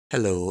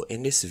Hello,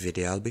 in this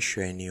video I'll be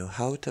showing you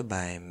how to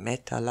buy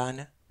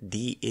metaland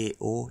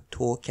DAO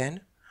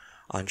token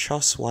on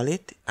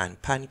trustwallet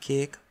and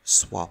pancake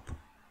swap.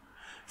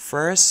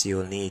 First,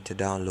 you'll need to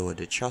download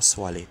the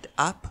trustwallet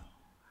app.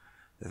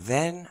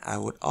 Then I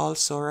would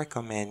also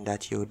recommend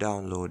that you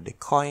download the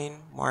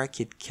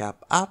CoinMarketCap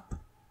app.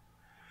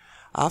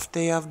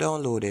 After you have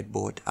downloaded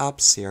both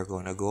apps, you're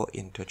going to go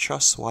into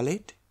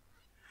trustwallet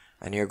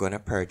and you're going to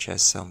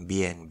purchase some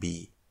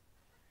BNB.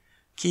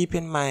 Keep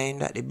in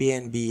mind that the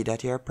BNB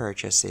that you're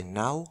purchasing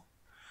now,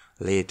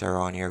 later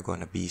on you're going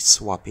to be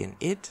swapping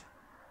it.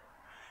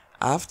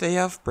 After you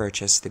have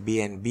purchased the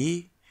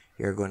BNB,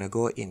 you're going to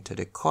go into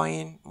the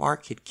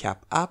CoinMarketCap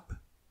app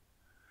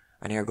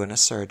and you're going to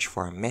search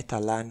for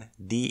metaland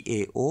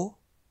DAO,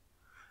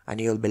 and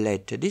you'll be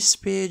led to this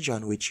page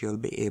on which you'll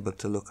be able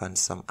to look on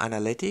some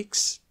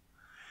analytics.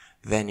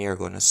 Then you're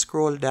going to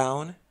scroll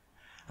down,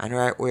 and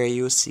right where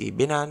you see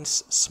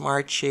Binance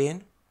Smart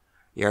Chain,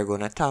 you're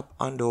going to tap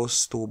on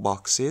those two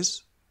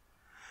boxes,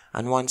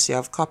 and once you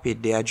have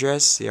copied the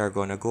address, you're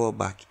going to go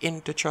back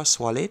into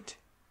trustwallet,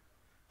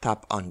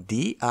 tap on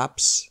the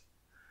apps,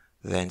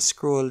 then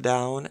scroll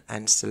down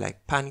and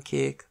select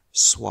pancake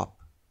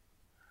swap.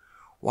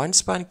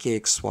 Once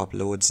pancake swap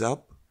loads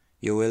up,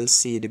 you will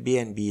see the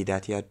BNB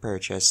that you had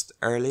purchased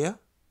earlier,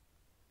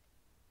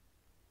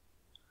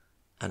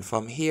 and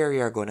from here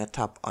you're going to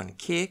tap on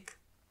cake.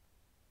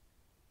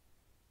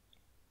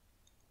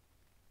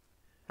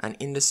 And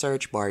in the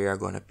search bar, you're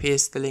going to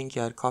paste the link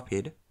you had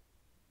copied.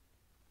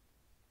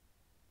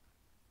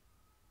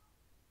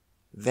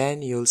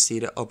 Then you'll see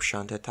the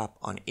option to tap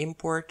on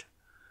import.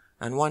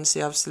 And once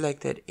you have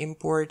selected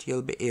import,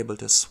 you'll be able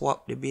to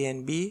swap the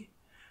BNB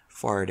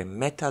for the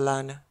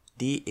metaland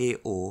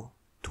DAO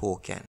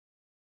token.